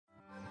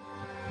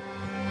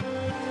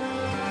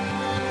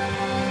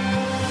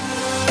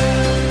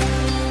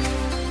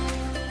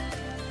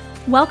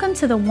Welcome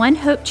to the One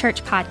Hope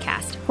Church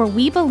podcast, where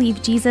we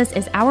believe Jesus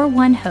is our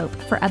one hope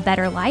for a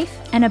better life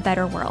and a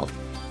better world.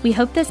 We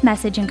hope this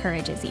message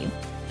encourages you.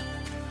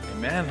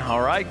 Amen.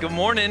 All right. Good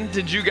morning.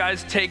 Did you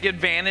guys take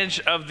advantage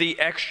of the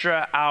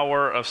extra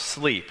hour of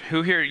sleep?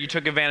 Who here, you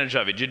took advantage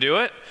of it? Did you do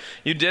it?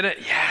 You did it?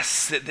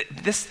 Yes.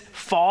 This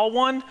fall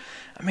one,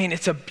 I mean,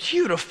 it's a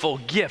beautiful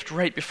gift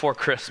right before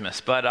Christmas.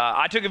 But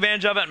I took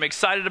advantage of it. I'm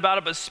excited about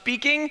it. But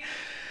speaking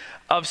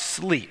of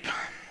sleep,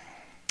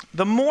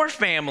 the Moore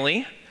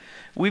family,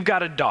 we've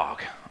got a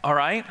dog, all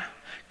right?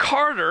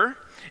 Carter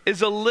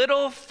is a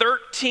little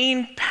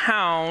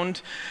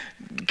 13-pound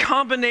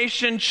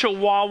combination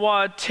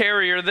Chihuahua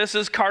Terrier. This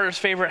is Carter's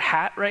favorite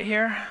hat right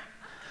here.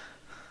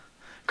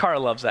 Carter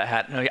loves that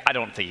hat. No, I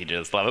don't think he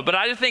does love it, but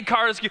I just think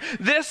Carter's cute.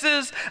 This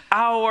is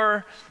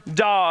our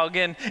dog,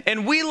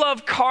 and we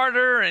love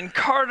Carter, and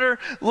Carter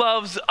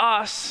loves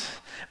us.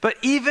 But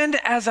even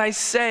as I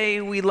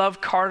say we love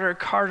Carter,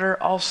 Carter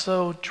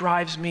also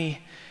drives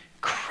me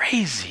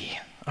crazy.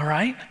 All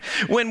right?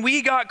 When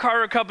we got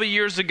Carter a couple of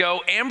years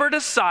ago, Amber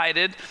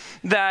decided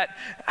that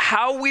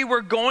how we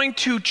were going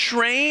to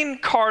train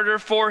Carter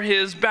for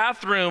his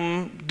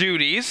bathroom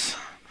duties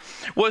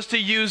was to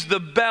use the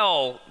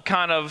bell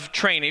kind of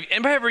training.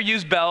 Anybody ever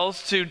use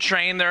bells to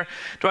train their,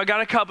 I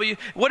got a couple.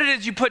 What it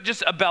is, you put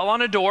just a bell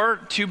on a door,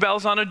 two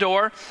bells on a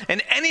door,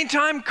 and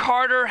anytime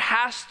Carter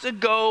has to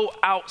go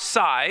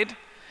outside,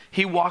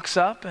 he walks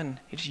up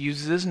and he just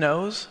uses his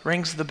nose,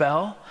 rings the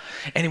bell,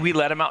 and we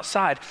let him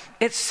outside.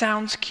 It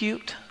sounds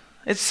cute.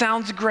 It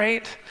sounds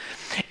great.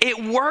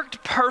 It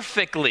worked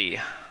perfectly,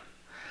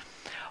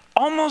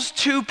 almost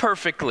too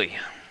perfectly,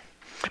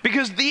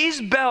 because these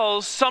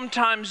bells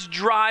sometimes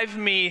drive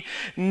me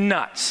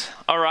nuts,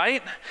 all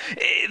right?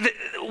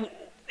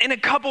 In a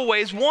couple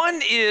ways.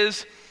 One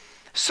is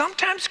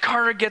sometimes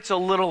Carter gets a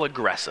little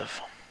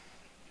aggressive.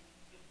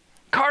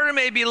 Carter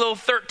may be a little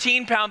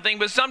 13-pound thing,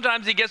 but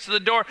sometimes he gets to the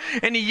door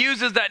and he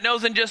uses that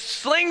nose and just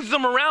slings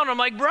them around. I'm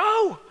like,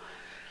 bro,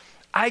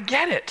 I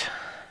get it.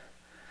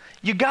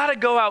 You got to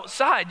go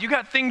outside. You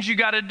got things you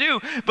got to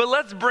do, but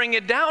let's bring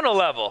it down a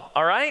level,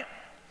 all right?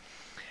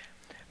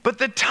 But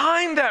the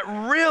time that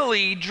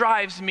really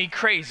drives me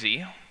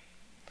crazy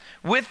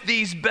with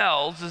these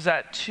bells is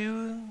at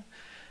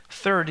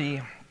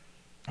 2:30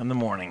 in the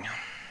morning.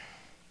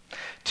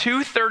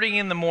 2:30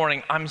 in the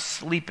morning, I'm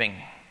sleeping.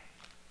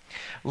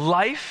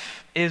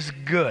 Life is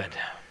good.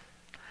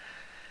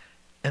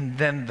 And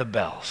then the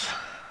bells.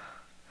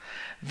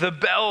 The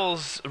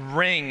bells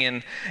ring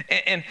and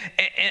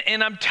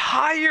I'm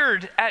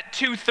tired at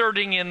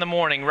 2:30 in the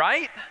morning,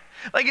 right?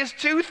 Like it's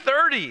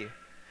 2:30.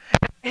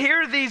 I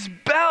hear these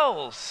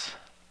bells.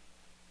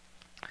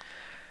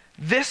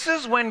 This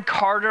is when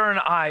Carter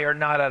and I are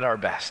not at our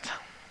best.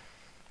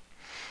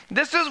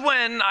 This is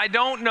when I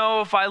don't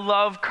know if I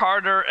love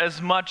Carter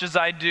as much as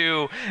I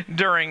do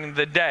during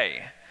the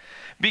day.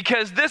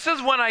 Because this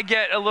is when I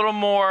get a little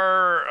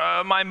more,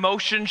 my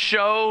emotions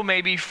show,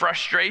 maybe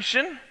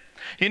frustration.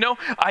 You know,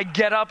 I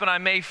get up and I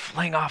may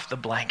fling off the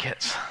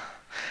blankets.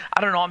 I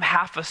don't know, I'm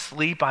half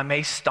asleep. I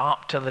may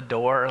stomp to the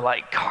door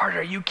like, Carter,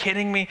 are you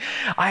kidding me?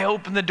 I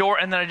open the door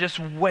and then I just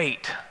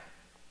wait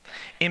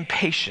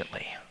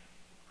impatiently,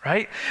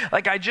 right?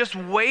 Like I just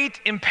wait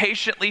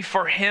impatiently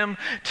for him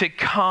to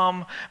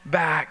come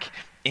back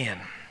in.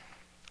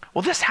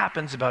 Well, this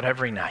happens about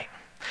every night.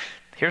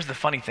 Here's the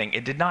funny thing.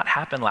 It did not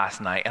happen last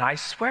night. And I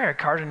swear,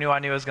 Carter knew I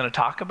was going to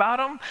talk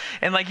about him.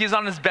 And like he's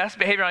on his best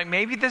behavior. Like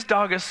maybe this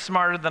dog is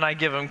smarter than I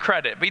give him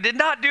credit. But he did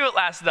not do it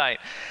last night.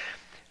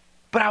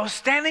 But I was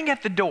standing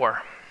at the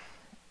door.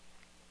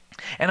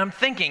 And I'm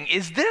thinking,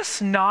 is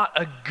this not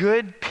a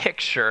good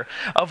picture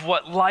of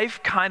what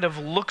life kind of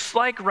looks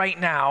like right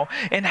now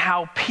and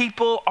how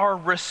people are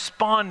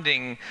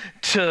responding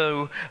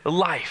to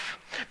life?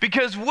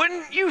 Because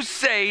wouldn't you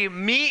say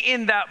me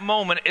in that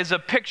moment is a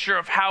picture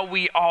of how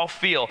we all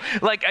feel?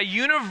 Like a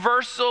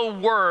universal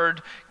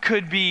word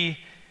could be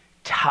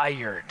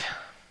tired.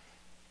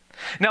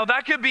 Now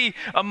that could be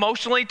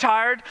emotionally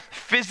tired,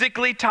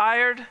 physically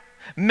tired,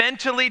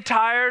 mentally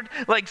tired,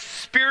 like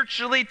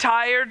spiritually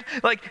tired.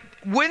 Like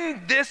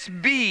wouldn't this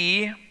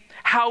be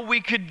how we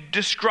could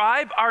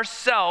describe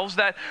ourselves,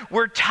 that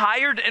we're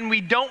tired and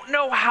we don't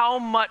know how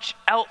much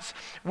else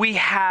we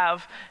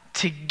have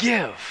to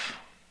give?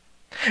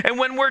 And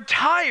when we're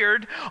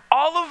tired,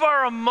 all of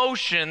our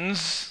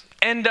emotions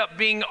end up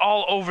being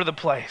all over the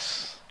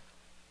place.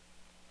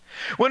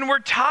 When we're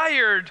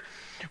tired,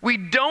 we're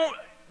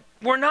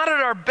not at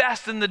our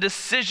best in the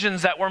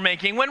decisions that we're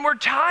making. When we're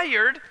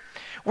tired,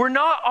 we're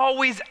not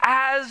always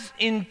as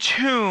in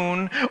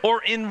tune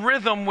or in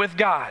rhythm with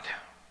God.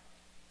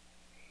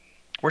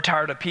 We're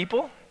tired of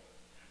people,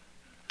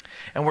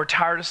 and we're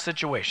tired of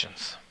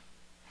situations.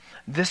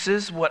 This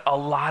is what a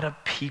lot of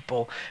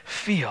people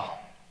feel.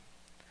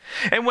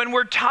 And when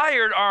we're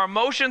tired, our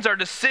emotions, our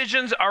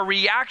decisions, our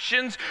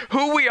reactions,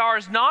 who we are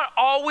is not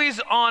always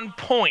on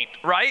point,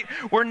 right?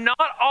 We're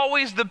not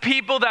always the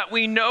people that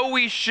we know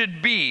we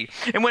should be.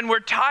 And when we're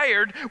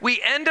tired,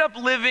 we end up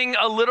living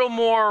a little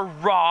more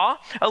raw,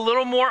 a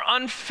little more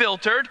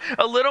unfiltered,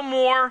 a little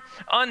more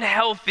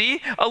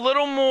unhealthy, a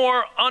little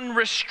more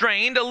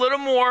unrestrained, a little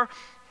more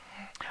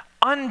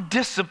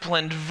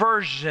undisciplined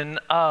version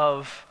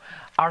of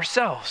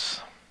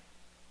ourselves.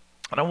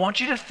 And I want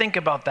you to think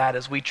about that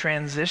as we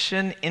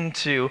transition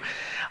into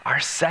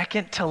our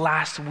second to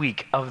last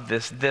week of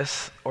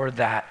this or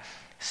that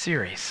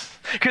series.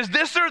 Because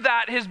this or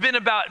that has been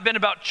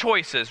about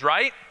choices,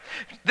 right?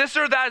 This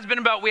or that has been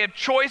about, we have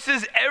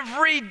choices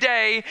every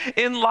day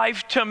in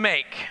life to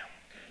make.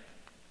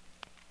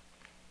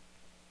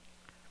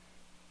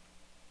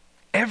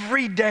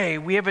 Every day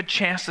we have a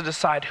chance to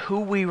decide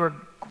who we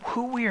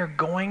are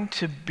going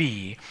to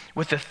be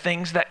with the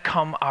things that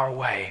come our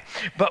way.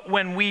 But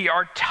when we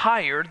are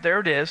tired, there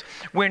it is,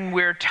 when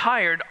we're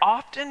tired,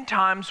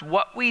 oftentimes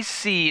what we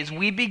see is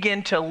we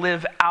begin to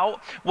live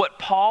out what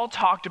Paul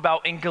talked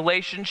about in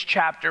Galatians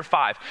chapter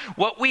 5.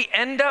 What we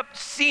end up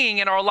seeing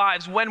in our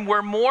lives when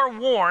we're more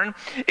worn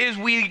is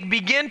we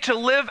begin to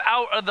live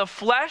out of the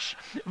flesh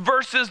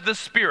versus the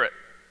spirit.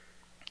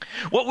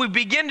 What we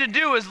begin to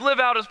do is live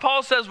out, as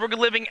Paul says, we're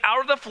living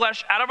out of the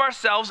flesh, out of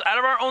ourselves, out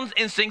of our own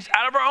instincts,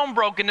 out of our own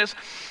brokenness,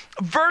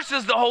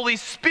 versus the Holy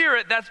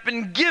Spirit that's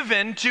been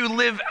given to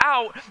live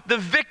out the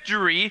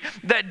victory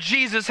that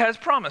Jesus has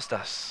promised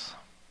us.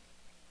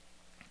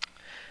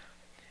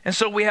 And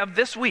so we have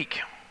this week,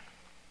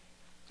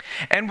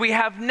 and we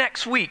have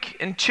next week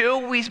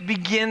until we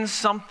begin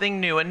something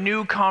new, a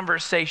new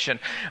conversation.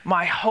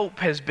 My hope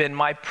has been,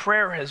 my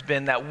prayer has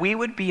been that we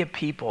would be a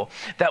people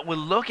that would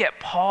look at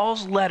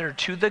Paul's letter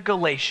to the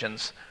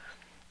Galatians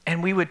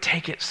and we would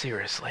take it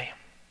seriously.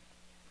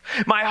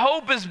 My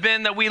hope has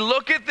been that we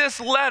look at this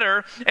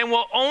letter and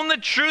we'll own the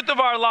truth of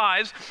our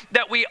lives,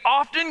 that we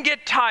often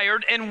get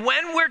tired, and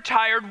when we're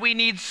tired, we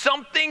need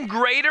something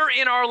greater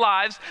in our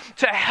lives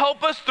to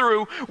help us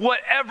through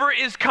whatever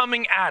is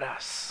coming at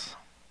us.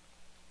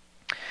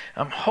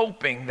 I'm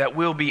hoping that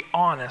we'll be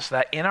honest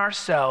that in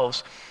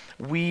ourselves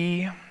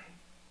we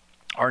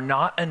are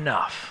not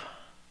enough,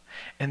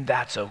 and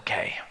that's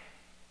okay.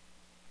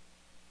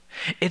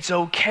 It's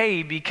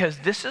okay because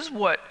this is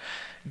what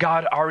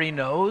God already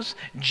knows.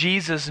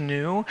 Jesus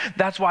knew.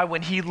 That's why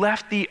when he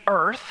left the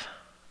earth,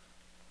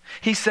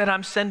 he said,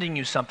 I'm sending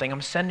you something.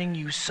 I'm sending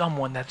you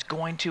someone that's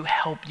going to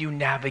help you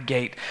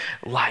navigate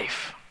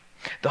life.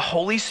 The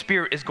Holy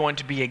Spirit is going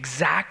to be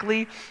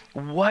exactly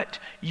what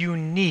you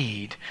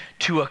need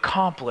to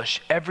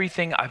accomplish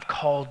everything I've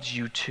called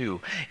you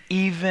to,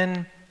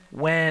 even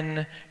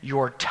when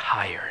you're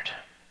tired.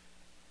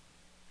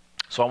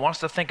 So I want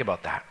us to think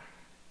about that.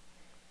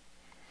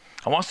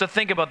 I want us to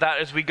think about that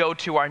as we go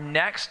to our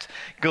next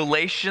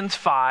Galatians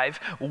 5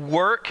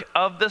 work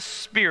of the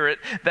Spirit,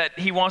 that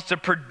he wants to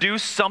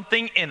produce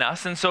something in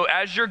us. And so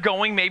as you're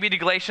going maybe to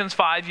Galatians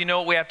 5, you know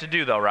what we have to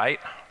do though, right?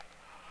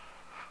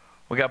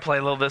 We got to play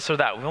a little this or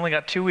that. We've only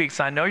got 2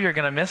 weeks. I know you're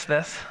going to miss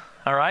this.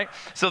 All right?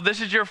 So this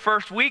is your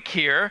first week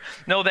here.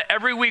 Know that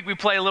every week we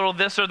play a little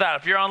this or that.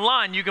 If you're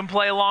online, you can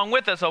play along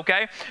with us,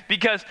 okay?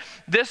 Because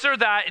this or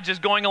that is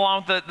just going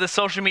along with the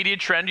social media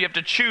trend. You have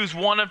to choose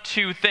one of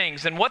two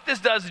things. And what this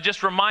does is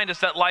just remind us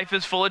that life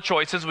is full of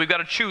choices. We've got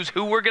to choose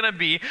who we're going to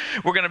be.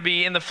 We're going to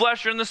be in the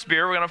flesh or in the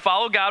spirit. We're going to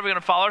follow God. We're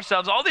going to follow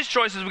ourselves. All these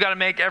choices we've got to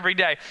make every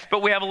day.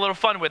 But we have a little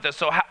fun with this.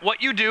 So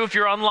what you do if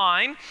you're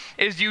online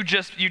is you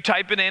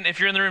type it in. If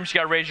you're in the room, you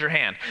got to raise your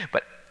hand.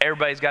 But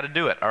everybody's got to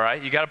do it, all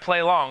right? You got to play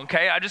along,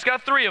 okay? I just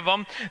got 3 of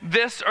them,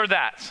 this or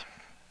that.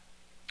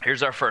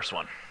 Here's our first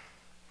one.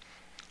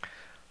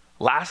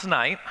 Last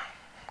night,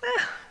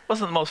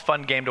 wasn't the most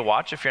fun game to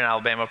watch if you're an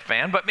Alabama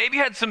fan, but maybe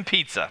you had some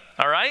pizza,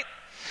 all right?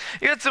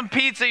 You had some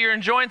pizza, you're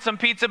enjoying some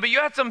pizza, but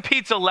you had some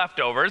pizza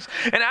leftovers,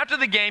 and after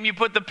the game, you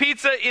put the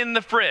pizza in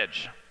the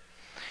fridge.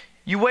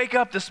 You wake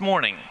up this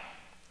morning,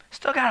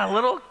 still got a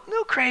little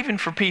craving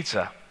for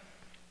pizza.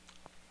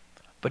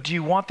 But do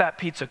you want that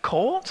pizza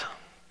cold?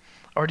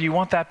 Or do you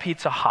want that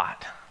pizza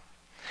hot?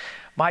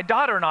 My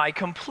daughter and I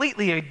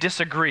completely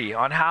disagree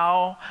on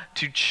how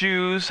to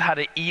choose how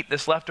to eat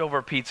this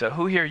leftover pizza.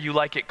 Who here, you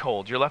like it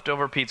cold? Your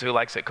leftover pizza, who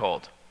likes it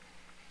cold?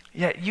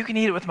 Yeah, you can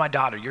eat it with my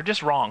daughter. You're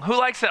just wrong. Who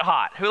likes it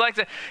hot? Who likes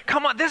it?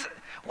 Come on,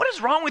 what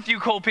is wrong with you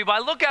cold people? I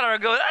look at her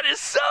and go, that is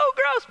so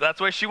gross. But that's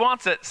the way she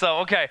wants it. So,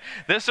 okay,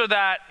 this or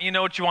that, you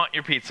know what you want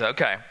your pizza.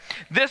 Okay.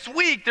 This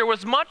week, there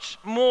was much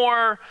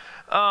more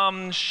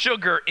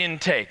sugar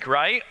intake,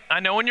 right? I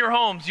know in your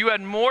homes you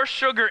had more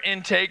sugar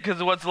intake because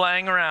of what's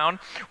laying around.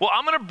 Well,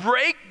 I'm going to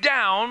break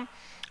down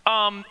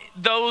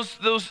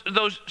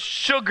those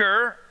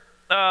sugar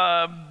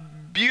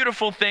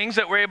beautiful things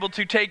that we're able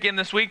to take in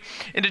this week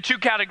into 2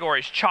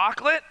 categories: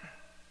 chocolate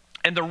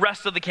and the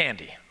rest of the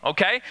candy.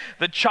 Okay,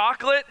 the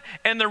chocolate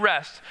and the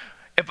rest.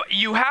 If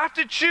you have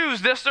to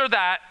choose this or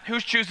that,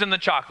 who's choosing the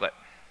chocolate?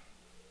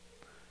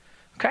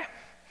 Okay.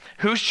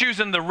 Who's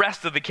choosing the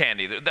rest of the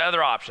candy, the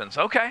other options?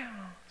 Okay,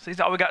 See,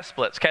 we got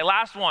splits. Okay,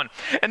 last one.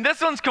 And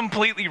this one's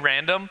completely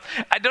random.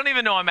 I don't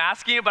even know I'm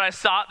asking it, but I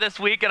saw it this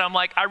week and I'm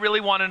like, I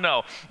really want to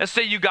know. Let's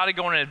say you got to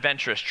go on an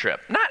adventurous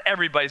trip. Not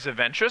everybody's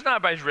adventurous, not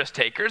everybody's risk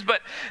takers, but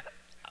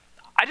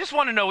I just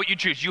want to know what you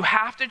choose. You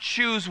have to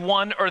choose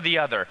one or the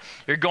other.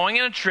 You're going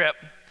on a trip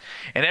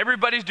and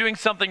everybody's doing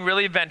something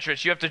really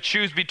adventurous. You have to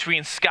choose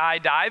between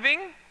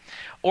skydiving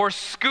or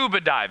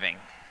scuba diving.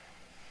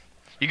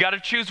 You got to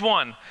choose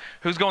one.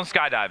 Who's going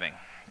skydiving?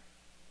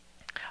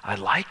 I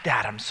like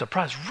that. I'm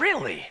surprised.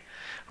 Really?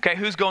 Okay,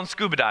 who's going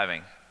scuba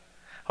diving?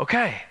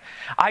 Okay.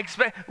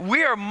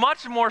 We are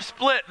much more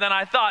split than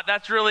I thought.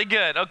 That's really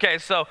good. Okay,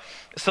 so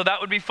that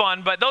would be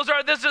fun. But those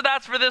are this or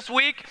that's for this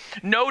week.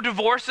 No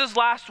divorces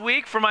last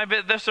week for my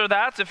this or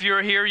that's. If you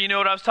were here, you know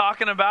what I was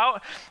talking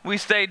about. We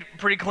stayed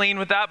pretty clean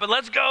with that. But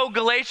let's go,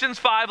 Galatians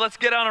 5. Let's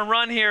get on a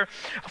run here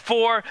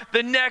for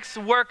the next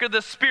work of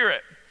the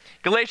Spirit.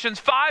 Galatians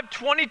 5,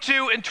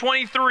 22 and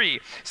 23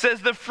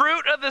 says, the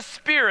fruit of the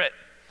Spirit,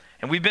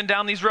 and we've been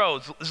down these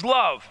roads, is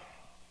love,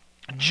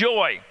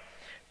 joy,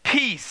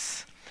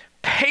 peace,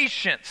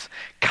 patience,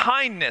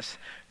 kindness,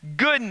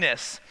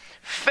 goodness,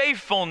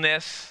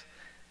 faithfulness,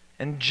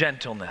 and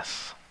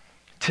gentleness.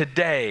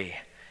 Today,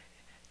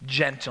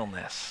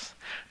 gentleness.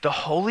 The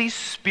Holy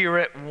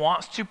Spirit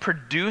wants to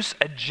produce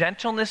a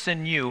gentleness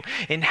in you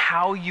in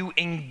how you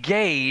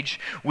engage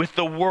with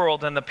the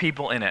world and the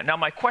people in it. Now,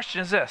 my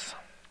question is this.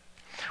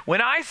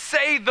 When I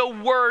say the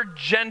word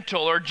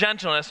gentle or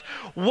gentleness,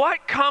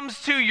 what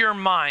comes to your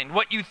mind?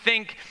 What you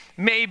think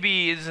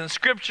maybe is in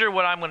Scripture,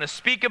 what I'm going to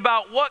speak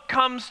about, what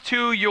comes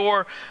to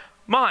your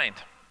mind?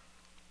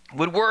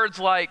 Would words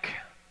like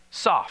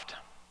soft?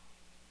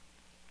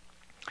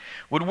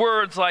 Would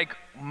words like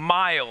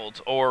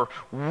mild or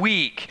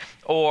weak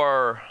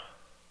or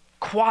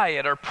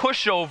quiet or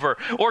pushover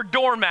or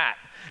doormat?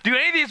 Do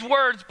any of these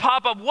words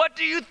pop up? What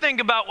do you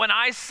think about when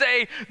I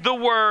say the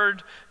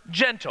word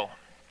gentle?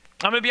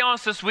 I'm going to be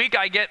honest, this week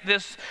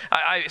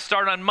I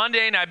start on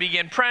Monday and I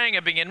begin praying, I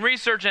begin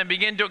researching, I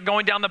begin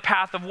going down the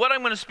path of what I'm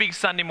going to speak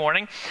Sunday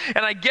morning.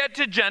 And I get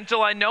to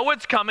gentle, I know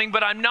it's coming,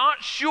 but I'm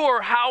not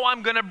sure how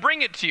I'm going to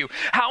bring it to you.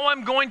 How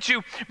I'm going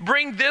to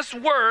bring this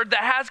word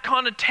that has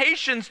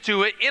connotations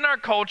to it in our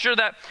culture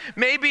that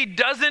maybe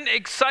doesn't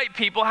excite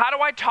people. How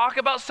do I talk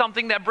about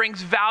something that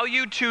brings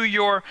value to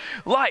your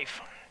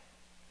life?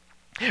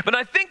 But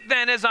I think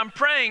then as I'm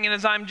praying and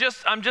as I'm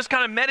just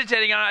kind of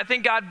meditating on it, I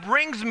think God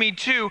brings me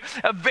to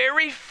a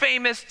very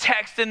famous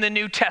text in the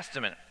New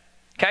Testament.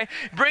 Okay?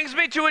 Brings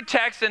me to a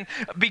text, and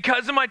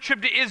because of my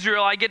trip to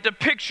Israel, I get to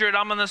picture it.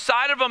 I'm on the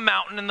side of a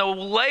mountain in the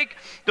lake,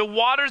 the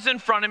water's in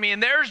front of me,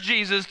 and there's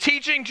Jesus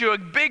teaching to a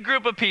big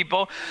group of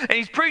people, and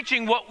he's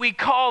preaching what we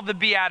call the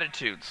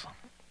Beatitudes.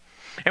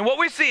 And what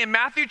we see in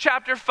Matthew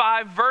chapter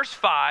 5, verse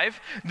 5,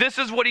 this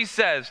is what he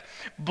says.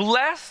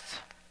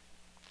 Blessed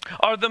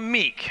are the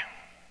meek,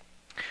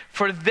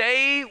 for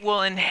they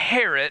will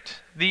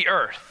inherit the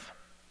earth.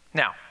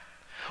 Now,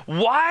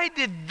 why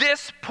did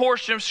this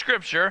portion of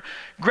Scripture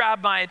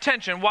grab my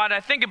attention? Why did I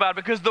think about it?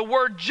 Because the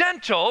word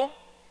gentle,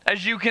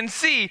 as you can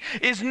see,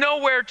 is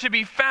nowhere to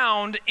be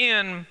found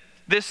in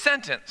this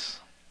sentence.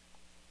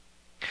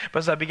 But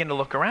as I begin to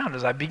look around,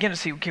 as I begin to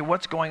see, okay,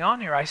 what's going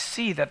on here? I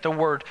see that the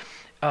word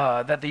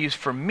that they use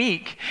for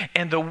meek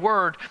and the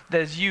word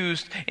that is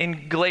used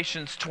in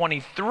Galatians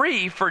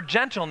 23 for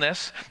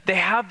gentleness, they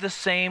have the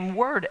same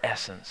word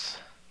essence.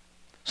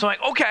 So I'm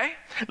like, okay,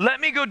 let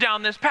me go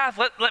down this path.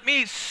 Let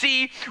me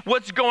see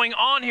what's going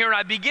on here. And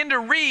I begin to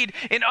read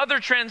in other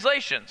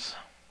translations.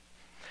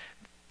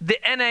 The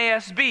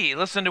NASB,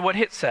 listen to what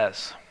it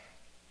says.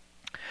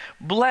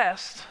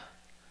 Blessed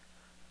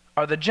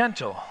are the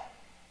gentle.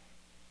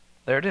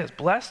 There it is.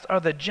 Blessed are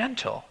the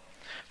gentle,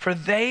 for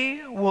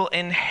they will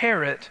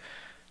inherit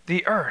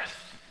the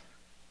earth.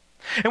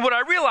 And what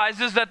I realize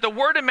is that the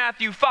word in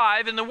Matthew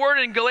 5 and the word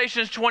in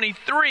Galatians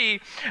 23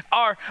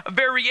 are a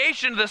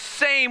variation of the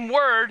same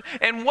word.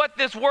 And what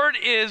this word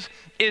is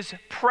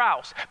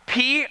praus.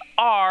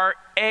 Praus.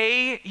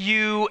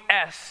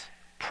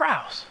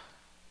 Praus.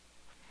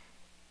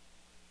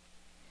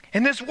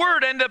 And this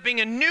word ended up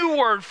being a new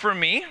word for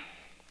me.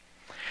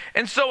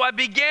 And so I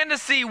began to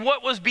see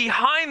what was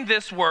behind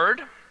this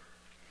word.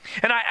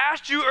 And I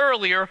asked you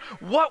earlier,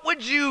 what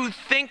would you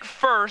think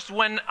first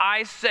when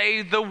I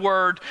say the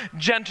word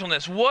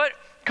gentleness? What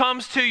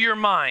comes to your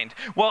mind?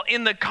 Well,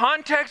 in the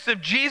context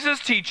of Jesus'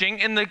 teaching,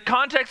 in the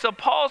context of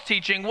Paul's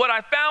teaching, what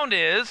I found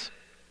is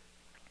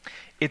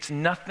it's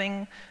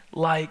nothing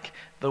like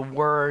the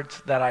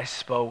words that I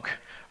spoke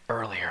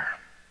earlier.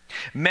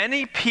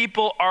 Many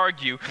people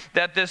argue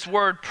that this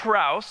word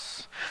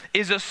praus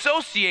is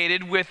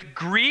associated with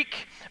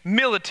Greek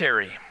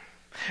military.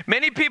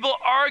 Many people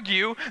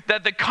argue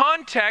that the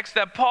context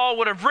that Paul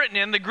would have written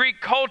in, the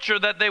Greek culture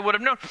that they would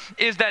have known,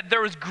 is that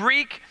there was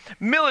Greek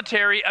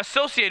military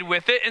associated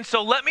with it. And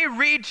so let me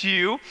read to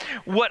you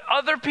what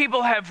other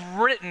people have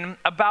written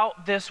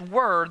about this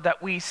word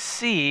that we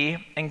see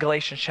in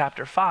Galatians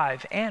chapter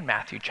 5 and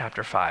Matthew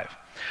chapter 5.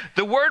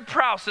 The word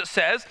praus, it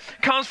says,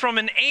 comes from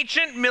an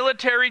ancient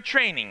military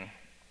training.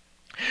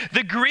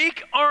 The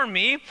Greek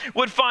army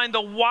would find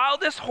the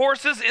wildest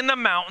horses in the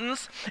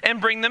mountains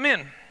and bring them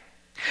in.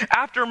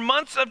 After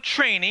months of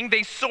training,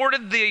 they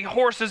sorted the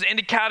horses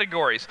into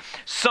categories.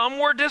 Some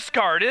were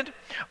discarded,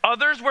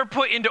 others were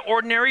put into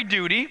ordinary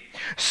duty.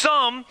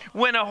 Some,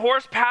 when a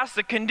horse passed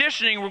the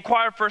conditioning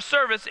required for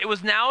service, it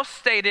was now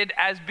stated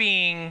as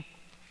being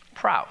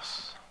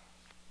praus.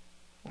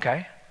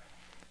 Okay?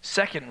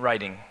 Second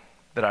writing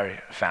that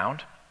I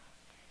found.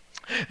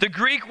 The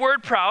Greek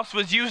word praus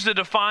was used to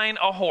define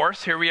a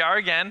horse, here we are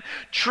again,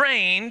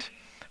 trained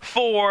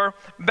for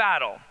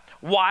battle.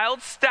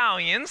 Wild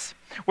stallions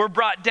were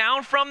brought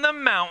down from the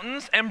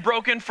mountains and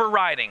broken for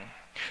riding.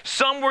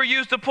 Some were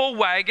used to pull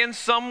wagons,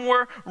 some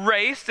were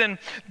raced, and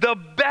the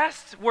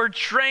best were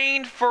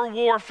trained for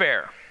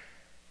warfare.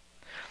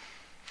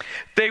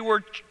 They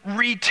were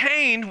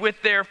retained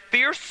with their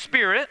fierce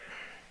spirit,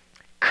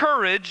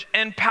 courage,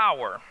 and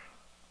power,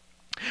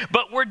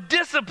 but were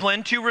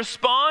disciplined to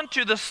respond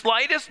to the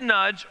slightest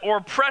nudge or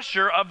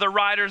pressure of the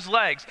rider's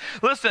legs.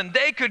 Listen,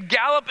 they could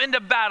gallop into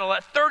battle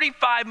at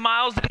 35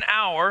 miles an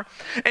hour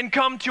and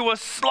come to a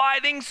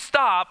sliding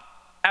stop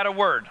at a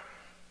word.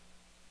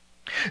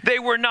 They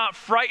were not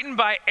frightened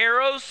by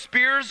arrows,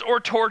 spears, or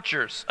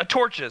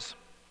torches.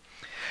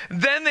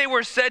 Then they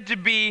were said to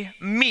be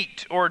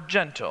meek or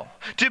gentle.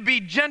 To be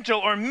gentle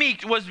or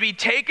meek was to be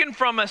taken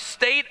from a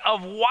state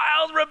of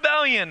wild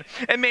rebellion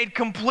and made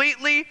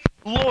completely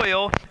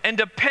loyal and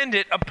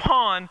dependent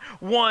upon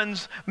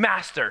one's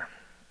master.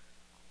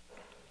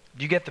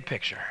 Do you get the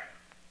picture?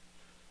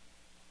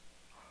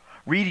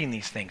 Reading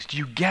these things, do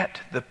you get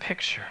the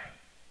picture?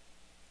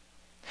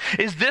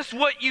 Is this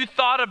what you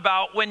thought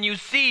about when you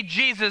see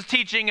Jesus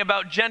teaching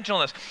about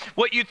gentleness?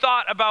 What you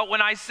thought about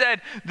when I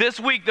said this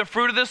week the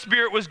fruit of the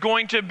Spirit was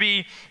going to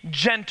be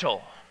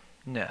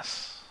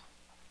gentleness?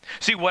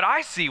 See, what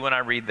I see when I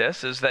read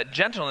this is that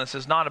gentleness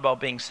is not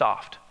about being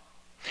soft.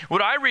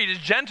 What I read is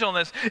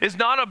gentleness is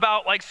not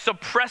about like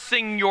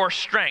suppressing your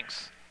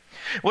strengths.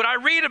 What I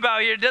read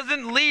about here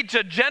doesn't lead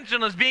to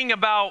gentleness being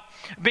about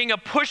being a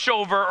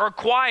pushover or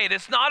quiet.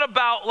 It's not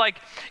about like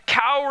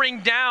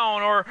cowering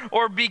down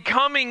or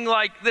becoming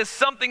like this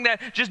something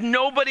that just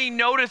nobody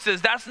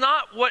notices. That's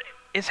not what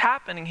is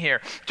happening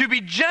here. To be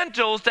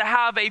gentle is to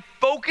have a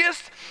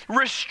focused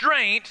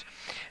restraint,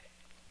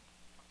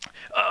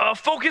 a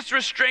focused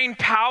restrained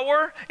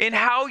power in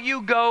how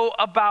you go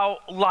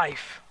about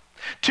life.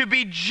 To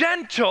be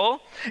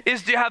gentle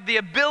is to have the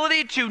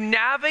ability to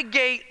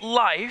navigate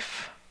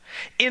life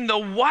in the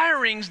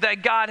wirings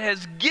that God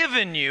has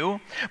given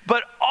you,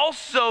 but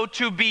also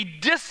to be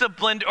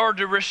disciplined or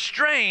to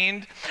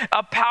restrain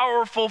a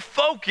powerful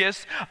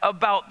focus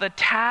about the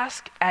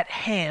task at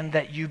hand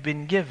that you've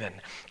been given.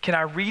 Can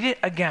I read it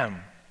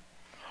again?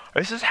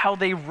 This is how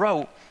they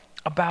wrote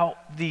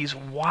about these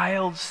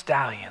wild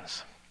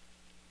stallions.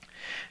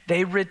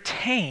 They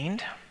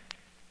retained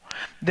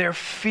their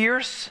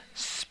fierce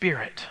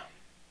spirit,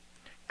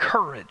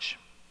 courage,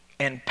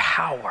 and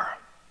power,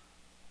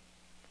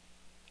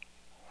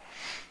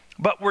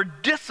 but were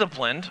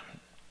disciplined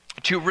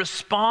to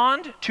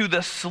respond to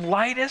the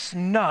slightest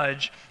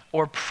nudge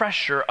or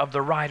pressure of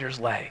the rider's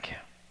leg.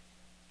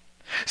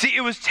 See,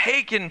 it was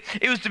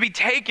to be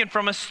taken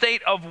from a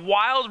state of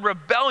wild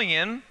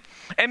rebellion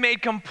and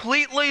made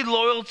completely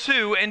loyal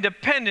to and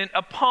dependent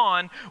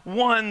upon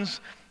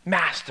one's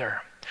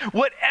master.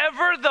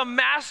 Whatever the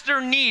master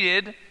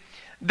needed,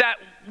 that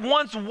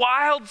once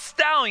wild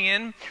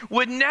stallion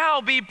would now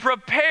be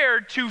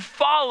prepared to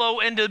follow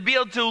and to be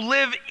able to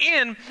live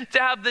in, to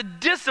have the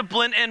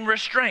discipline and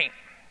restraint.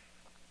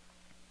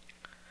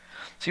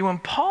 See, when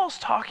Paul's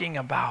talking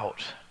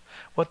about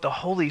what the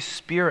Holy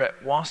Spirit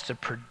wants to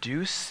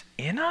produce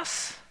in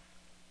us,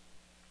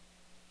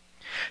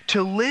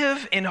 to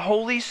live in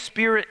Holy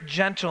Spirit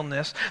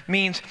gentleness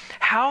means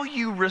how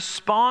you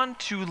respond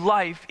to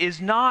life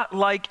is not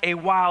like a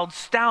wild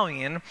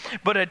stallion,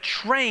 but a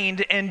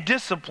trained and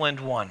disciplined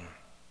one.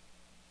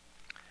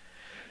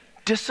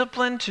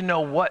 Disciplined to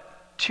know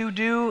what to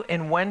do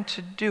and when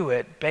to do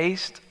it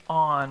based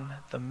on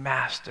the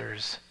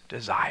master's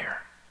desire.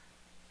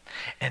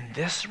 And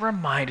this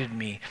reminded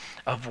me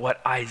of what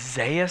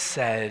Isaiah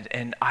said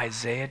in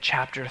Isaiah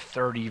chapter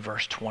 30,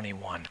 verse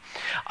 21.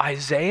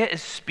 Isaiah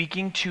is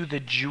speaking to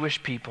the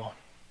Jewish people.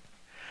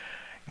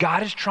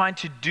 God is trying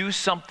to do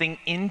something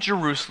in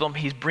Jerusalem.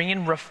 He's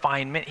bringing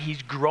refinement.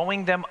 He's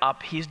growing them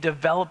up. He's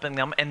developing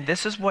them. And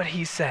this is what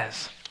he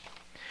says.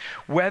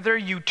 Whether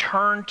you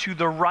turn to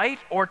the right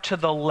or to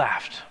the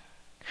left,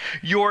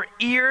 your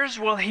ears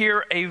will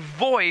hear a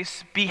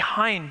voice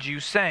behind you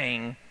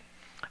saying,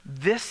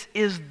 "This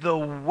is the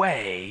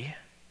way,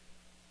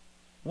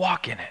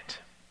 walk in it."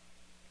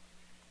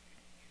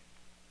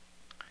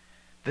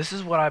 This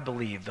is what I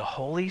believe. The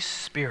Holy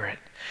Spirit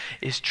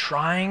is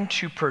trying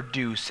to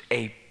produce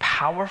a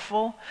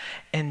powerful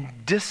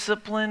and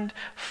disciplined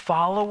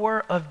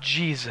follower of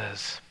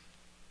Jesus,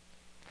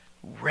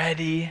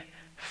 ready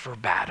for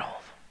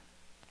battle.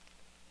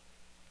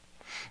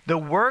 The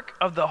work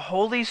of the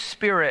Holy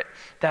Spirit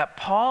that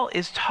Paul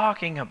is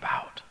talking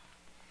about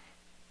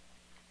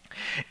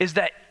is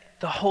that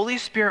the Holy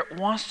Spirit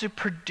wants to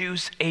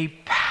produce a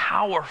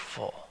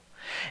powerful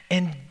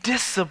and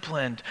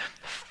disciplined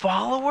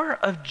follower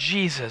of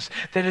Jesus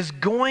that is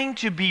going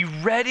to be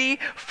ready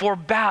for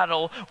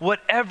battle,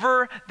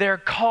 whatever they're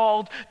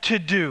called to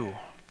do.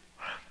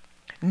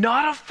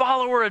 Not a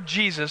follower of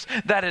Jesus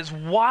that is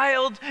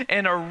wild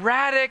and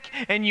erratic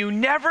and you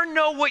never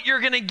know what you're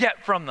going to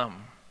get from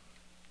them.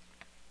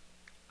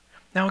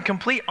 Now, in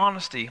complete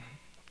honesty,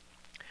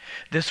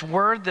 this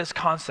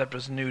concept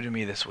was new to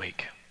me this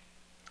week.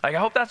 I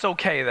hope that's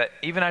okay that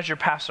even as your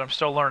pastor, I'm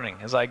still learning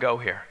as I go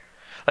here.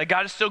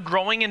 God is still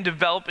growing and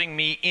developing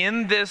me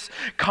in this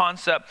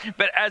concept.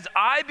 But as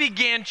I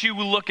began to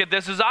look at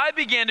this, as I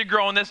began to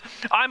grow in this,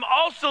 I'm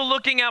also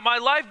looking at my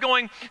life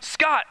going,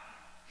 Scott,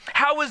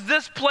 how is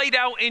this played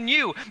out in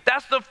you?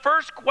 That's the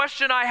first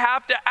question I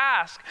have to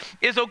ask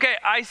is, okay,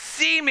 I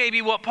see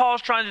maybe what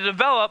Paul's trying to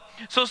develop.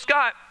 So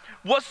Scott,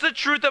 what's the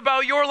truth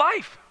about your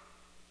life?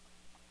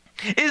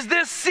 Is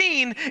this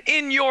seen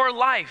in your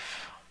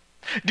life?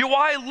 Do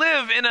I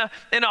live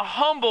in a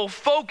humble,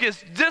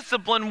 focused,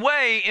 disciplined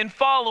way in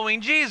following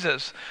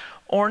Jesus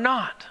or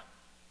not?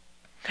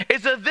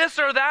 Is it this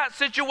or that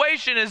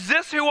situation? Is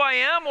this who I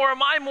am, or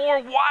am I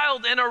more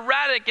wild and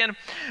erratic and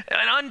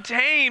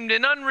untamed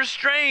and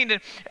unrestrained?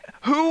 And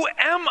who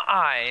am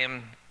I?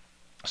 And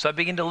so I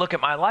begin to look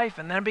at my life,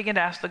 and then I begin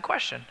to ask the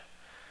question,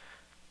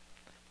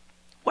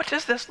 what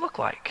does this look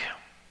like?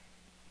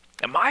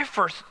 And my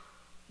first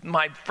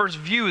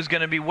view is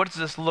going to be, what does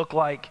this look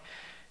like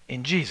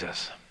in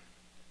Jesus?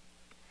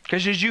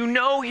 Because as you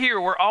know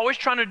here, we're always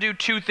trying to do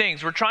two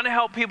things. We're trying to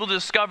help people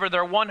discover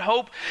their one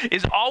hope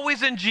is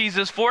always in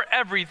Jesus for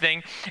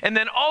everything. And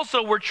then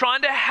also we're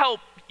trying to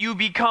help you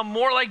become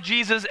more like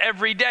Jesus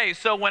every day.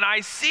 So when I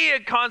see a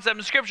concept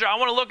in Scripture, I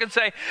want to look and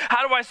say,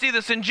 how do I see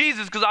this in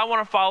Jesus? Because I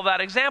want to follow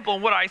that example.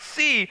 And what I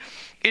see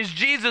is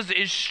Jesus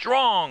is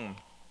strong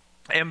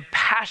and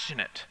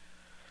passionate,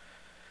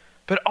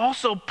 but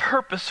also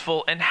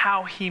purposeful in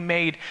how he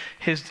made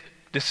his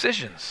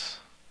decisions,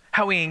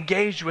 how he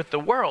engaged with the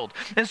world.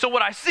 And so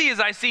what I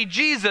see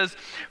Jesus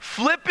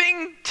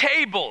flipping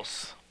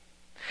tables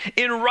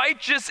in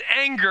righteous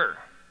anger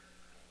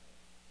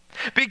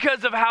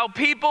because of how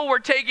people were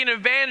taking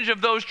advantage of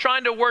those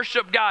trying to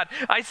worship God.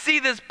 I see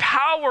this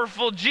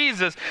powerful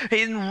Jesus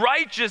in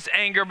righteous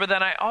anger, but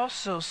then I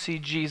also see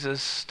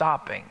Jesus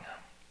stopping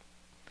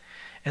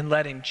and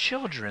letting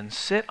children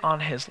sit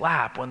on his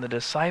lap when the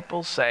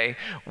disciples say,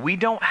 we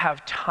don't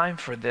have time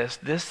for this.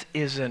 This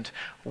isn't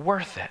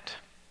worth it.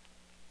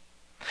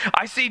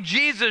 I see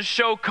Jesus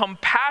show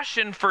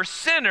compassion for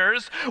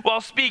sinners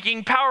while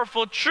speaking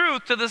powerful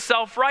truth to the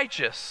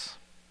self-righteous.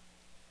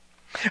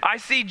 I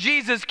see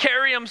Jesus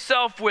carry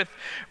himself with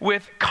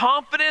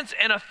confidence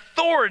and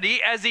authority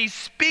as he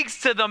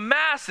speaks to the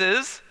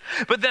masses,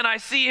 but then I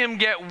see him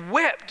get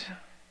whipped,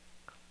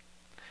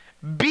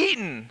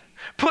 beaten,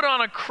 put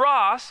on a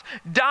cross,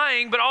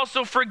 dying, but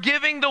also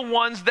forgiving the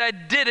ones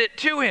that did it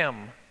to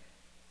him.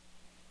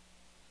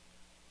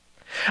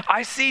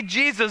 I see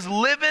Jesus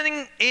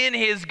living in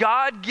his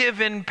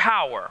God-given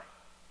power,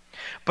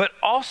 but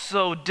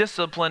also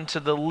disciplined to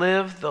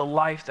live the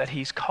life that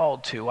he's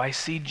called to. I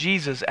see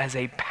Jesus as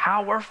a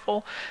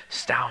powerful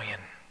stallion.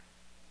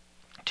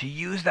 To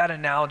use that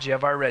analogy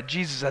I've already read,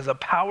 Jesus as a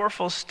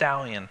powerful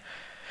stallion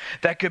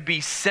that could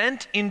be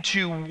sent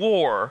into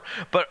war,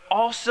 but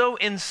also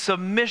in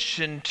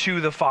submission to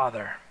the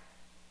Father.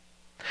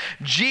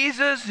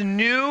 Jesus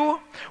knew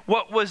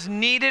what was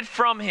needed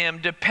from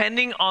him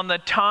depending on the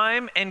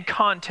time and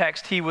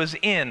context he was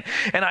in.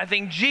 And I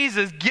think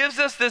Jesus gives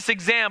us this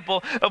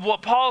example of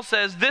what Paul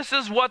says, this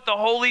is what the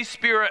Holy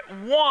Spirit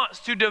wants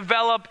to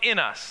develop in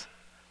us.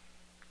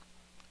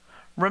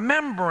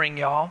 Remembering,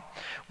 y'all,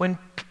 when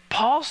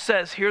Paul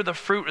says here the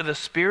fruit of the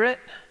Spirit,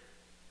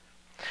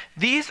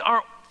 these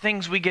aren't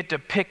things we get to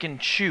pick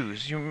and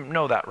choose. You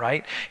know that,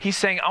 right? He's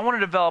saying, I want to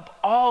develop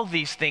all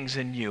these things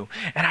in you.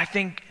 And I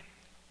think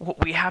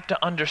what we have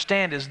to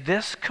understand is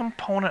this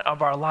component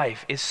of our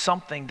life is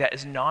something that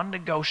is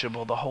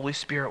non-negotiable the Holy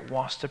Spirit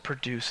wants to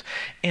produce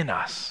in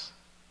us.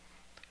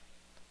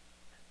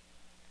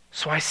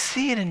 So I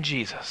see it in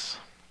Jesus.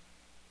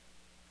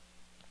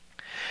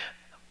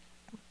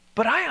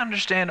 But I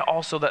understand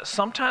also that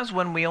sometimes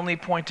when we only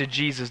point to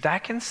Jesus,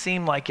 that can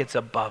seem like it's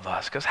above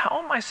us. Because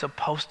how am I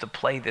supposed to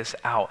play this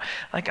out?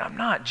 Like I'm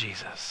not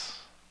Jesus.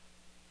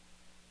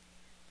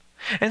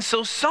 And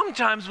so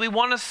sometimes we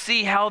want to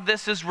see how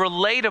this is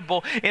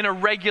relatable in a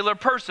regular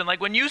person. Like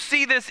when you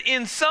see this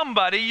in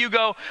somebody, you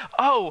go,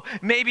 oh,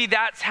 maybe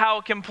that's how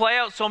it can play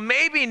out. So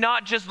maybe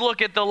not just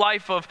look at the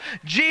life of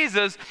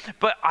Jesus,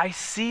 but I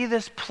see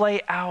this play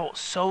out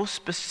so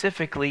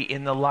specifically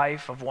in the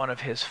life of one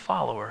of his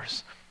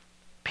followers,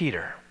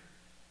 Peter.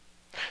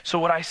 So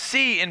what I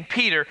see in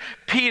Peter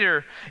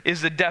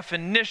is the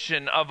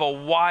definition of a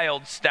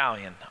wild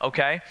stallion,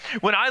 okay?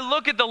 When I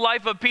look at the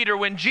life of Peter,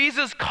 when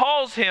Jesus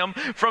calls him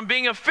from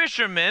being a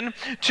fisherman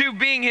to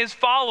being his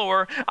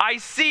follower, I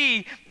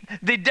see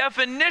the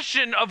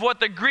definition of what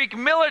the Greek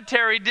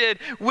military did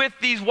with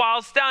these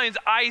wild stallions.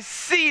 I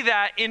see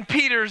that in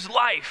Peter's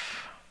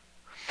life.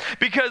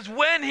 Because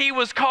when he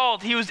was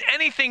called, he was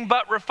anything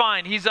but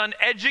refined. He's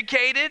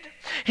uneducated.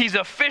 He's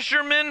a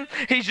fisherman.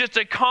 He's just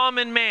a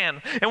common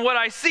man. And what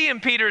I see in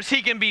Peter is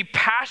he can be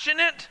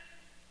passionate,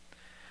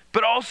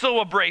 but also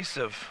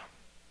abrasive.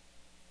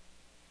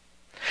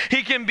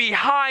 He can be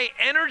high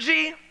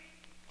energy,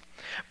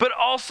 but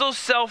also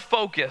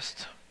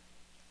self-focused.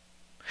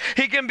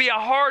 He can be a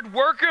hard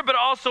worker, but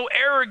also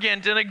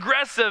arrogant and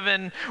aggressive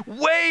and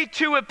way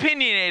too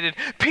opinionated.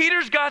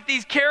 Peter's got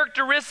these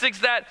characteristics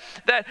that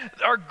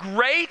are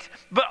great,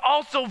 but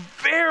also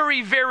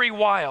very, very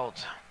wild.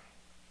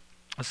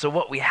 So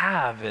what we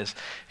have is,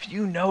 if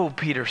you know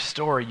Peter's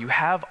story, you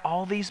have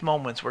all these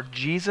moments where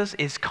Jesus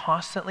is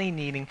consistently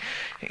needing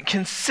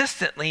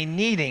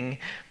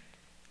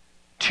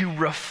to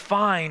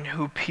refine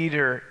who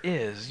Peter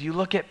is. You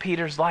look at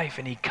Peter's life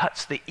and he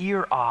cuts the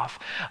ear off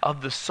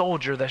of the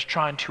soldier that's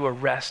trying to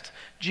arrest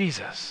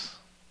Jesus.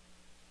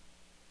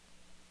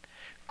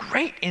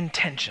 Great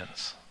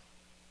intentions,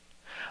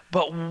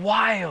 but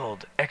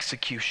wild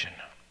execution.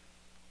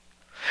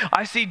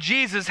 I see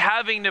Jesus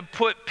having to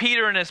put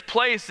Peter in his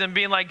place and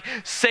being like,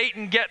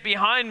 Satan, get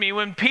behind me.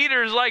 When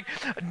Peter's like,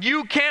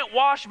 you can't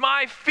wash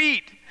my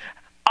feet.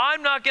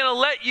 I'm not going to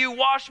let you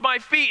wash my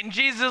feet. And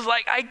Jesus is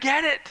like, I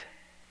get it,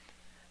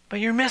 but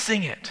you're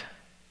missing it.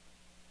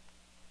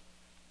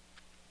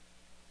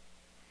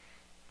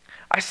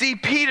 I see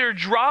Peter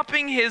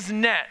dropping his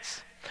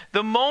nets.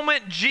 The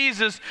moment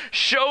Jesus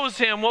shows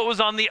him what was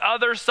on the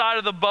other side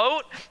of the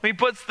boat, he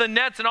puts the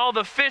nets and all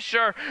the fish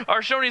are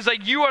shown. He's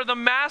like, you are the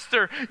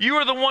master. You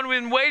are the one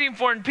we've been waiting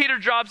for. And Peter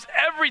drops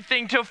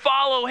everything to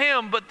follow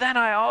him. But then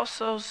I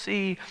also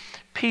see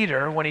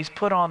Peter, when he's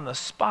put on the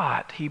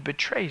spot, he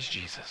betrays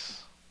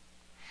Jesus.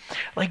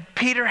 Like,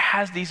 Peter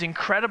has these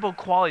incredible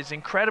qualities,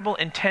 incredible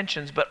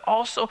intentions, but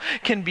also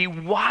can be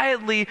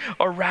wildly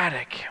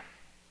erratic.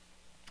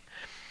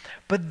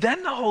 But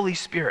then the Holy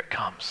Spirit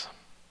comes.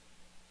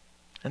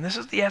 And this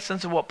is the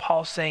essence of what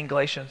Paul's saying in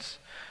Galatians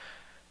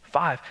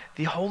 5.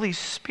 The Holy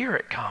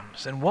Spirit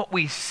comes. And what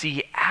we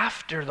see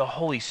after the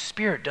Holy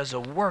Spirit does a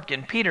work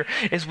in Peter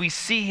is we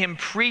see him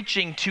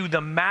preaching to the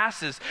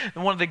masses.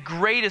 And one of the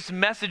greatest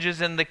messages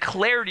and the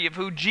clarity of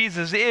who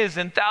Jesus is,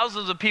 and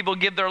thousands of people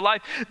give their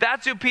life.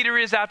 That's who Peter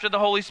is after the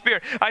Holy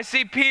Spirit. I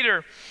see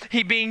Peter,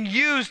 he being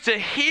used to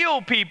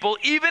heal people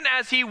even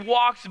as he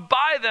walks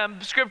by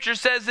them. Scripture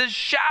says his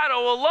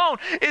shadow alone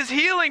is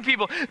healing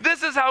people.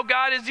 This is how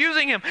God is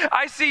using him.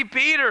 I see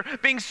Peter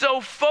being so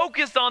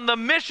focused on the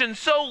mission,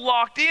 so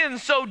locked in,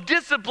 so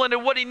disciplined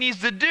in what he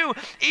needs to do,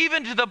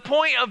 even to the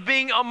point of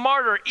being a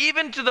martyr,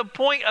 even to the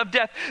point of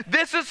death.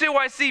 This is who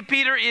I see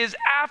Peter is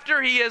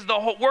after he has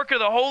the work of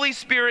the Holy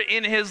Spirit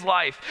in his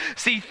life.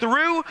 See,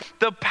 through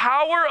the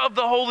power of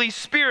the Holy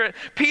Spirit,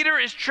 Peter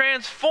is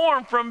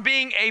transformed from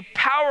being a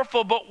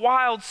powerful but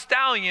wild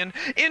stallion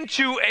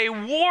into a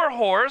war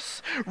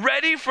horse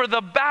ready for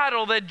the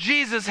battle that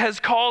Jesus has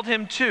called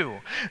him to.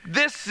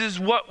 This is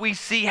what we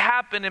see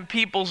happen in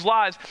people's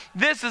lives.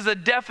 This is a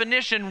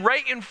definition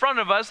right in front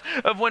of us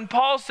of when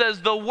Paul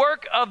says the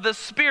work of the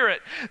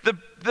Spirit,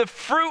 the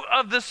fruit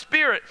of the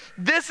Spirit.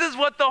 This is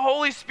what the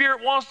Holy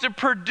Spirit wants to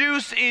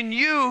produce in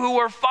you who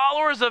are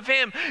followers of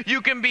him.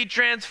 You can be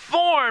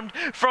transformed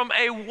from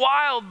a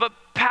wild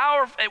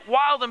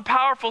and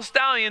powerful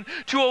stallion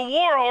to a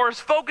war horse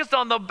focused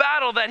on the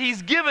battle that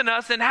he's given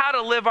us and how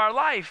to live our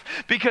life.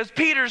 Because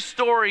Peter's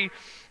story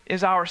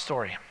is our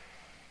story.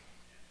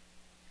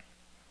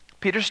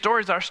 Peter's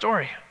story is our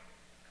story.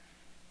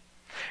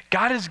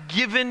 God has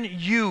given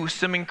you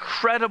some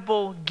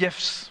incredible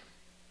gifts.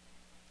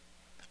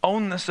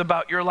 Own this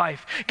about your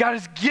life. God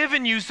has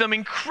given you some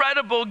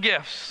incredible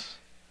gifts.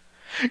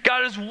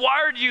 God has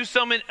wired you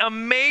some in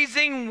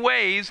amazing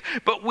ways,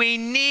 but we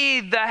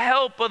need the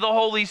help of the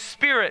Holy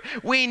Spirit.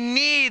 We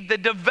need the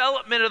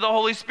development of the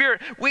Holy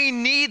Spirit. We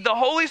need the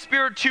Holy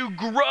Spirit to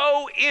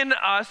grow in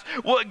us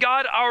what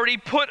God already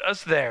put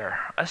us there,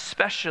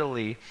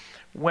 especially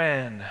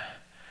when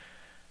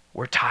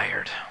we're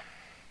tired.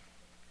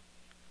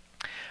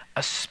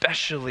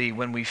 Especially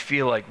when we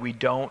feel like we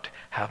don't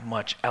have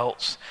much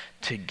else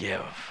to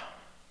give.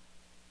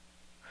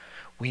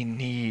 We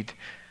need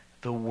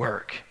the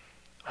work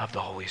of the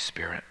Holy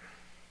Spirit.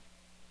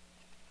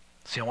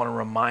 See, I want to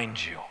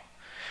remind you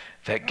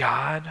that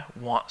God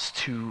wants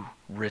to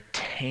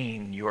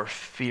retain your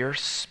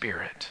fierce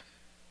spirit,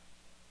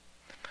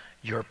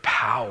 your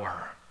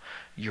power,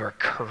 your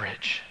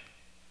courage.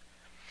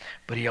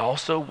 But he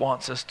also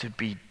wants us to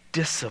be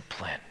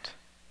disciplined,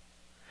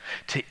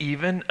 to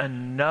even a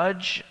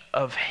nudge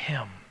of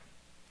him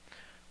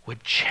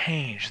would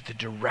change the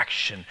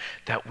direction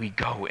that we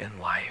go in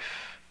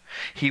life.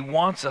 He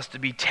wants us to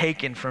be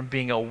taken from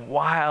being a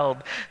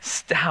wild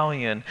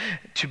stallion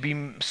to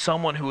be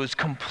someone who is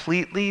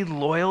completely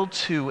loyal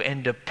to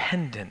and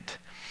dependent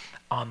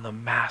on the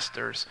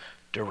Master's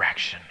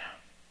direction.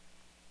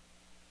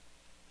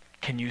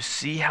 Can you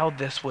see how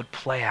this would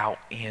play out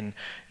in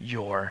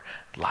your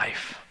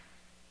life?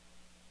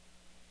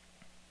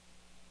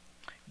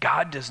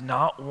 God does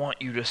not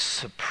want you to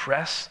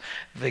suppress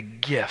the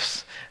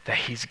gifts that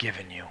he's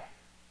given you.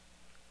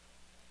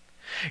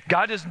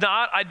 God does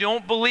not, I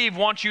don't believe,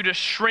 want you to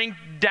shrink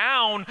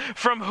down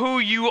from who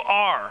you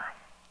are.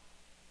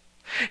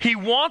 He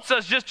wants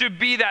us just to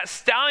be that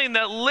stallion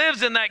that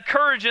lives in that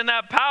courage and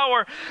that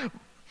power.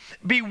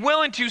 Be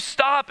willing to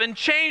stop and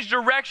change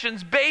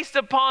directions based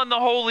upon the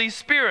Holy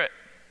Spirit.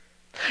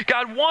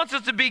 God wants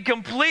us to be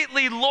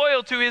completely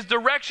loyal to His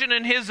direction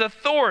and His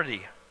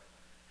authority.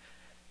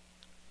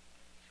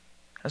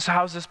 And so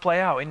how does this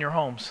play out in your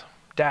homes?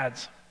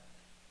 Dads,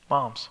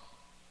 moms.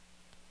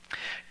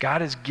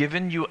 God has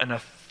given you an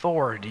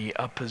authority,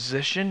 a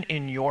position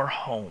in your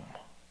home.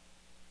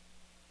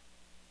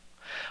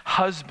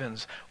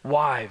 Husbands,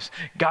 wives,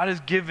 God has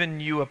given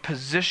you a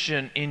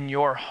position in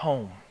your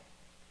home.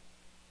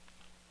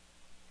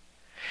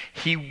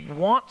 He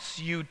wants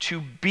you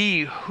to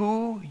be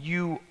who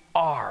you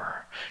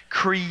are,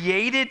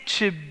 created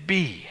to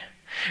be.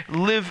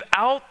 Live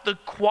out the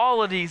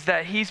qualities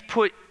that He's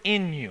put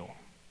in you.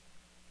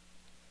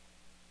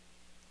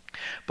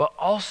 But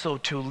also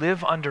to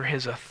live under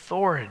His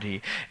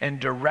authority and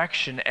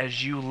direction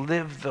as you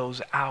live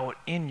those out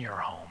in your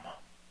home.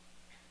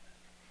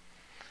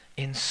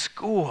 In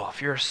school,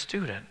 if you're a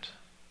student,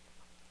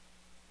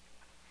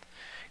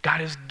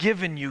 God has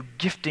given you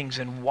giftings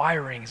and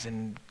wirings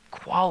and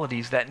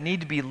qualities that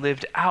need to be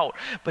lived out,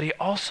 but He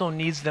also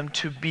needs them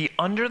to be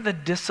under the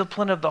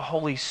discipline of the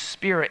Holy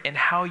Spirit in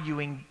how you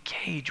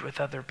engage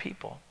with other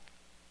people.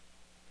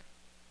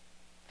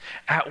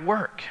 At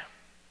work,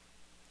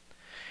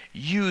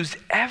 use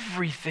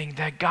everything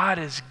that God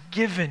has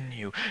given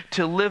you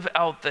to live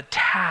out the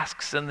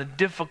tasks and the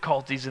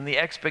difficulties and the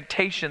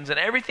expectations and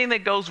everything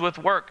that goes with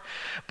work,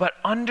 but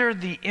under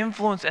the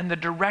influence and the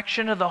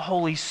direction of the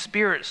Holy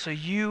Spirit so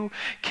you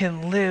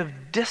can live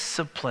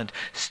disciplined,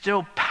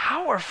 still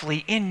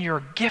powerfully in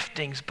your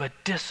giftings, but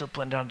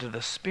disciplined under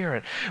the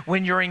Spirit.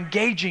 When you're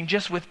engaging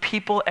just with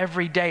people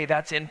every day,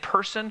 that's in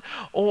person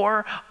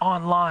or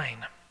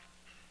online,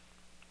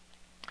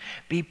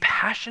 be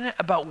passionate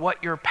about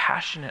what you're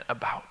passionate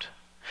about,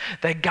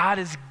 that God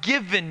has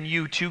given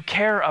you to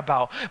care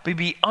about. But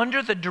be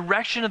under the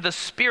direction of the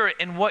Spirit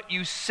in what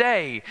you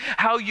say,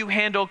 how you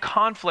handle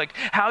conflict,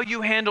 how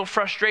you handle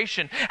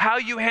frustration, how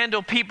you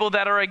handle people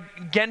that are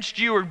against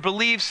you or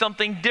believe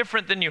something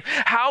different than you.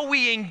 How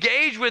we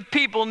engage with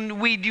people,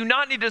 we do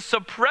not need to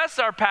suppress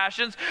our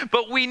passions,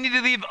 but we need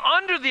to live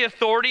under the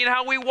authority in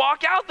how we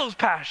walk out those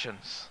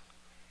passions.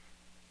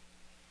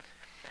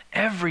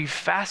 Every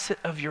facet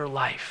of your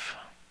life,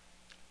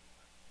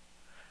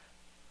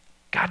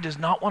 God does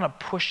not want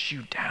to push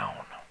you down.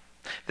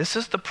 This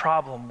is the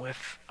problem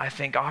with, I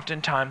think,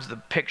 oftentimes the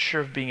picture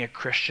of being a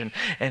Christian,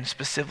 and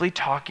specifically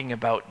talking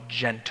about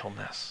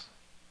gentleness.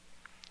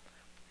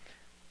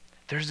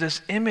 There's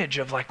this image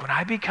of like, when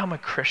I become a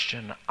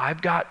Christian,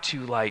 I've got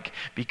to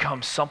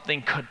become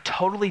something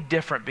totally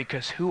different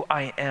because who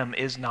I am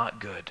is not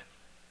good.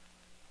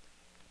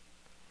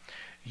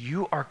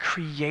 You are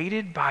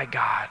created by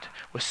God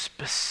with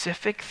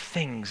specific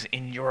things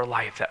in your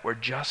life that were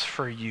just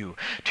for you.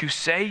 To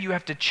say you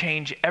have to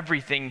change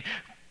everything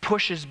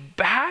pushes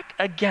back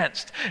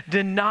against,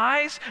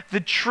 denies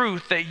the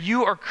truth that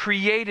you are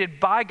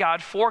created by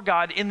God, for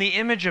God, in the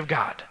image of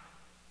God.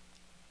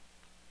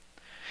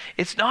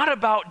 It's not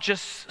about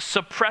just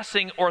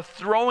suppressing or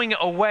throwing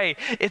away.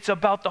 It's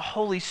about the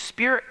Holy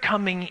Spirit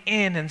coming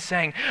in and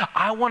saying,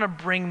 I want to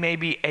bring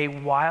maybe a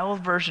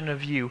wild version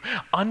of you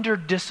under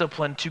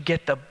discipline to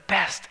get the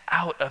best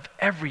out of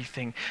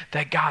everything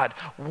that God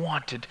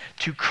wanted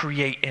to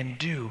create and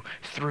do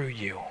through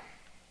you.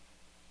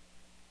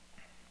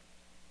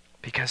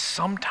 Because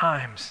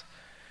sometimes,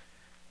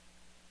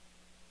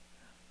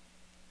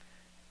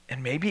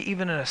 and maybe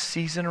even in a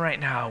season right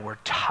now where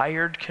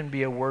tired can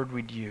be a word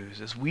we'd use,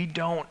 is we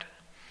don't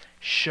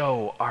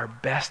show our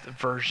best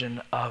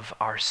version of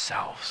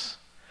ourselves.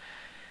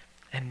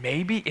 And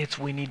maybe it's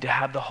we need to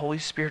have the Holy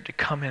Spirit to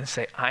come in and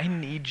say, I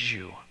need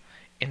you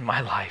in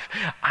my life.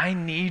 I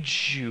need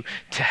you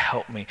to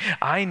help me.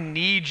 I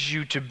need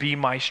you to be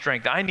my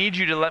strength. I need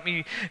you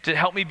to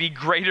help me be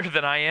greater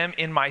than I am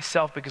in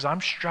myself, because I'm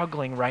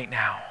struggling right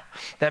now.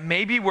 That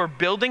maybe we're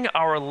building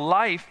our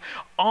life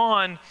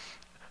on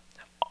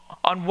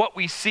what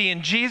we see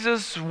in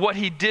Jesus, what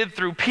He did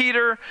through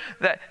Peter,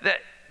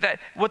 that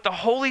what the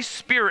Holy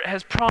Spirit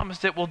has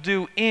promised it will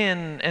do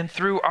in and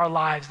through our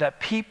lives,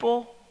 that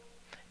people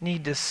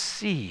need to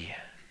see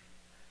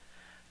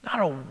not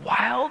a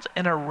wild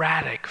and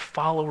erratic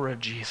follower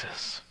of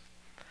Jesus,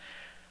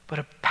 but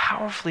a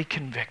powerfully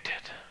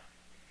convicted,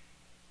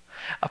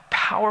 a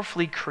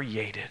powerfully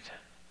created,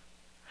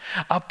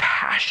 a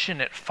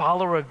passionate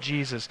follower of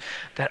Jesus,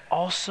 that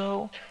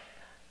also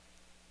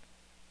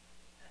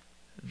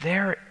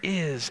there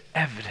is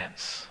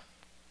evidence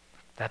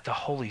that the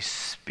Holy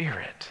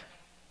Spirit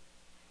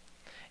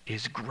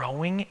is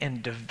growing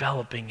and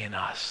developing in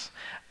us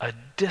a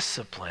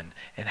discipline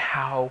in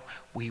how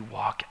we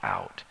walk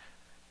out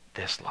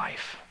this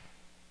life.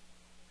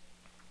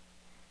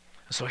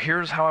 So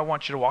here's how I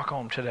want you to walk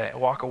home today,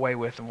 walk away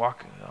with and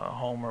walk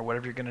home, or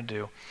whatever you're going to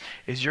do,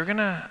 is you're going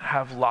to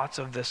have lots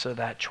of this or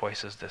that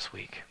choices this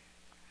week.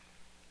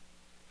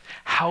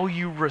 how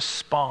you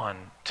respond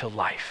to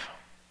life.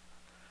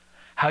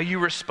 How you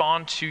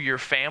respond to your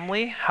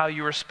family, how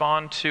you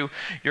respond to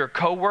your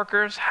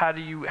coworkers, how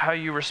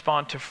you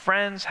respond to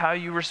friends, how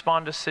you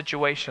respond to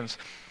situations.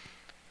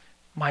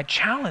 My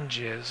challenge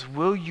is,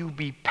 will you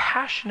be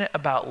passionate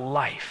about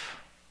life,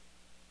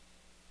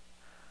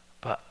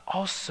 but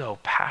also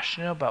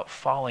passionate about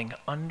falling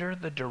under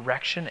the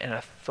direction and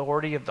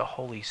authority of the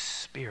Holy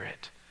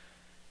Spirit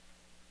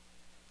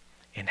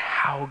in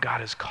how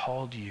God has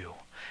called you,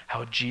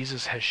 how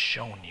Jesus has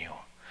shown you,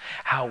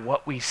 how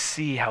what we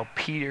see, how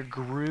Peter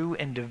grew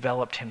and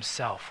developed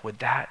himself? Would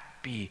that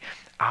be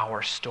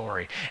our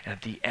story? And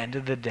at the end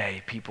of the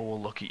day, people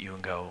will look at you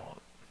and go,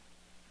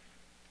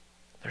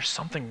 there's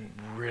something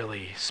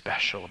really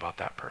special about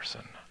that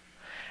person.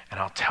 And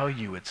I'll tell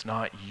you, it's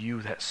not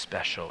you that's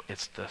special.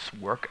 It's the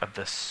work of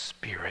the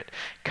Spirit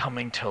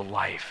coming to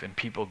life. And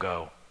people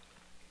go,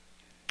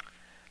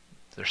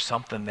 there's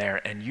something there.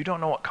 And you don't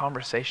know what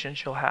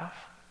conversations you'll have.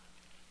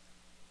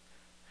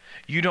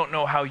 You don't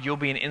know how you'll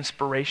be an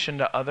inspiration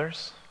to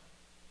others.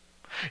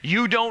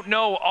 You don't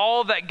know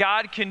all that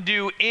God can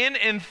do in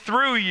and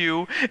through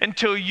you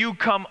until you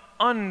come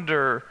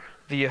under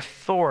the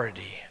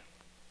authority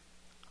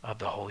of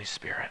the Holy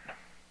Spirit.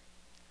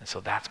 And so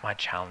that's my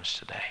challenge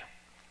today.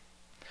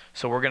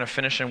 So we're going to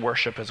finish in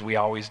worship as we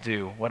always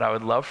do. What I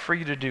would love for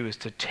you to do is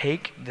to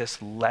take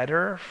this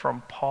letter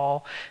from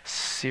Paul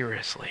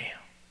seriously.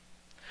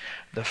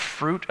 The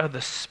fruit of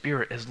the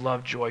Spirit is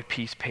love, joy,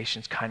 peace,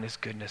 patience, kindness,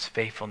 goodness,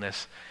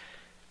 faithfulness,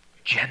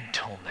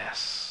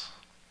 gentleness.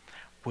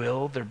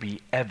 Will there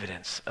be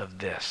evidence of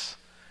this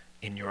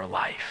in your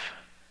life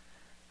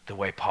the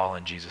way Paul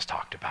and Jesus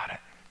talked about it?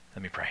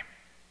 Let me pray.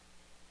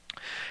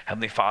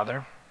 Heavenly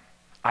Father,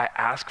 I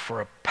ask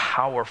for a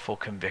powerful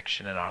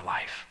conviction in our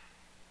life.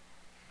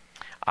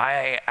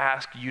 I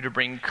ask you to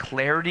bring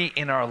clarity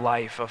in our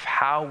life of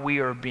how we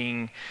are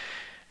being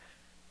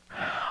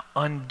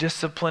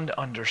undisciplined,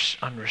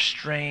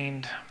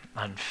 unrestrained,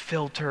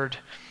 unfiltered.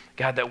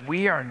 God, that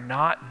we are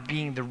not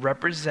being the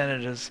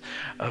representatives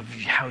of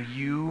how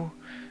you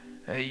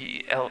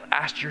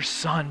asked your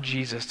Son,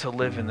 Jesus, to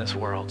live in this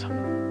world.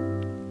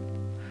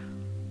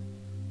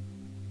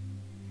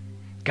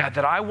 God,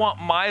 that I want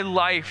my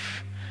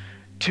life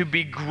to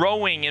be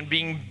growing and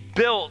being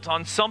built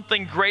on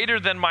something greater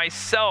than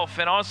myself.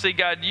 And honestly,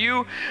 God,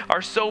 you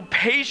are so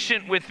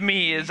patient with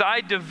me as I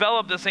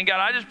develop this. And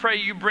God, I just pray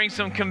you bring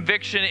some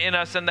conviction in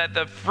us and that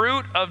the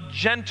fruit of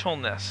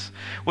gentleness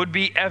would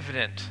be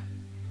evident.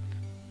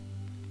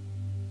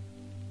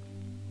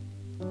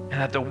 And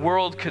that the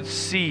world could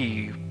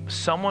see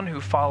someone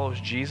who follows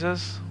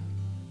Jesus,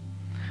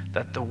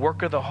 that the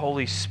work of the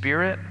Holy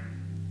Spirit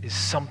is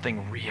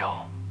something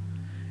real.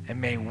 And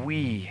may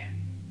we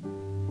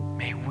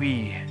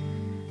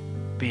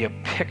be a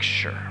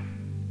picture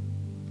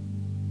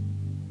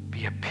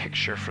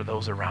for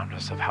those around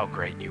us of how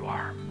great you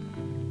are.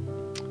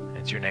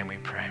 It's your name we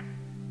pray.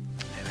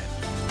 Amen.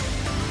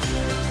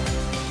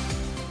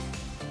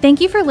 Thank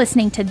you for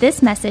listening to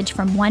this message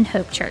from One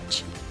Hope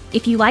Church.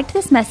 If you liked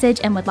this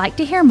message and would like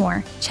to hear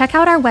more, check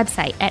out our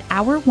website at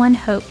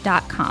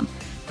ouronehope.com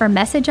for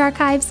message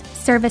archives,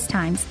 service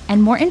times,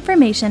 and more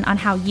information on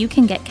how you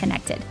can get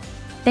connected.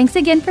 Thanks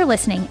again for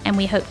listening, and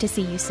we hope to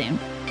see you soon.